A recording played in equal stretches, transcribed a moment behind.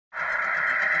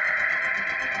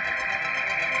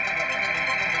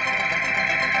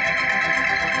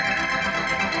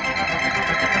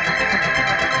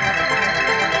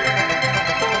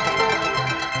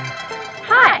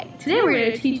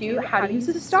teach you how to use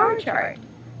a star chart.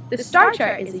 The star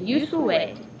chart is a useful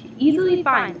way to easily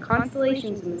find the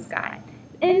constellations in the sky.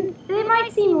 And they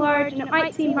might seem large and it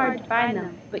might seem hard to find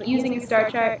them, but using a star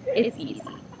chart, it's easy.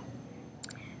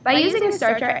 By using a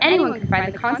star chart, anyone can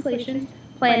find the constellations,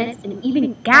 planets, and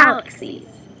even galaxies.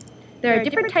 There are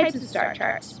different types of star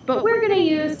charts, but we're going to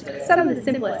use some of the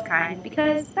simplest kind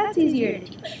because that's easier to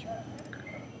teach.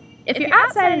 If you're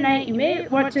outside at night, you may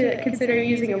want to consider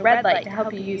using a red light to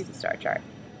help you use the star chart.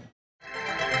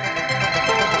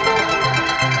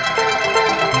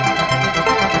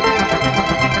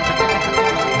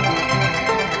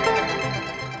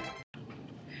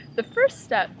 The first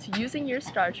step to using your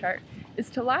star chart is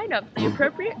to line up the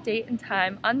appropriate date and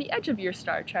time on the edge of your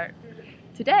star chart.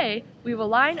 Today, we will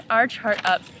line our chart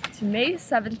up to May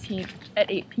 17th at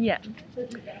 8 p.m.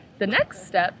 The next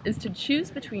step is to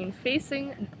choose between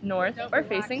facing north or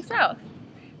facing south,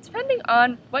 depending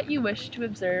on what you wish to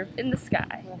observe in the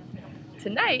sky.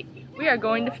 Tonight, we are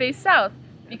going to face south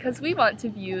because we want to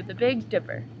view the Big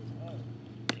Dipper.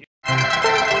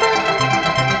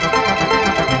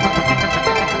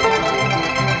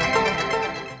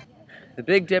 The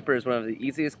Big Dipper is one of the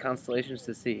easiest constellations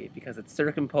to see because it's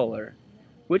circumpolar,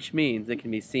 which means it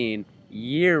can be seen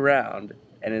year-round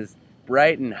and is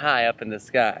bright and high up in the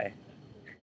sky.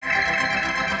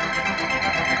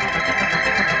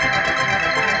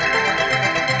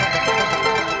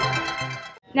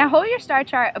 Now hold your star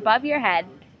chart above your head,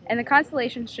 and the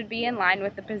constellations should be in line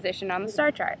with the position on the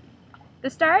star chart. The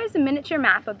star is a miniature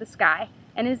map of the sky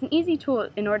and is an easy tool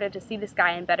in order to see the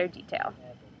sky in better detail.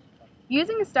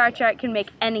 Using a star chart can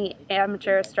make any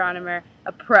amateur astronomer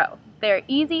a pro. They are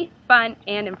easy, fun,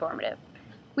 and informative.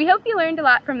 We hope you learned a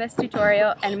lot from this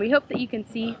tutorial, and we hope that you can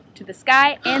see to the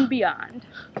sky and beyond.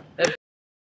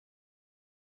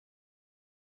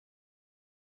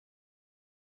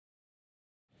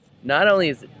 Not only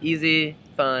is it easy,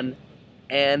 fun,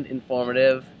 and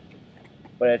informative,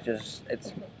 but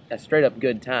it's a straight up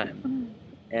good time.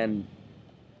 And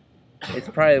it's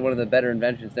probably one of the better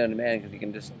inventions known to man because you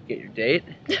can just get your date,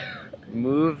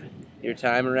 move your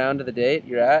time around to the date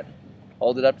you're at,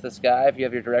 hold it up to the sky if you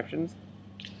have your directions,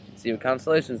 see what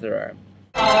constellations there are.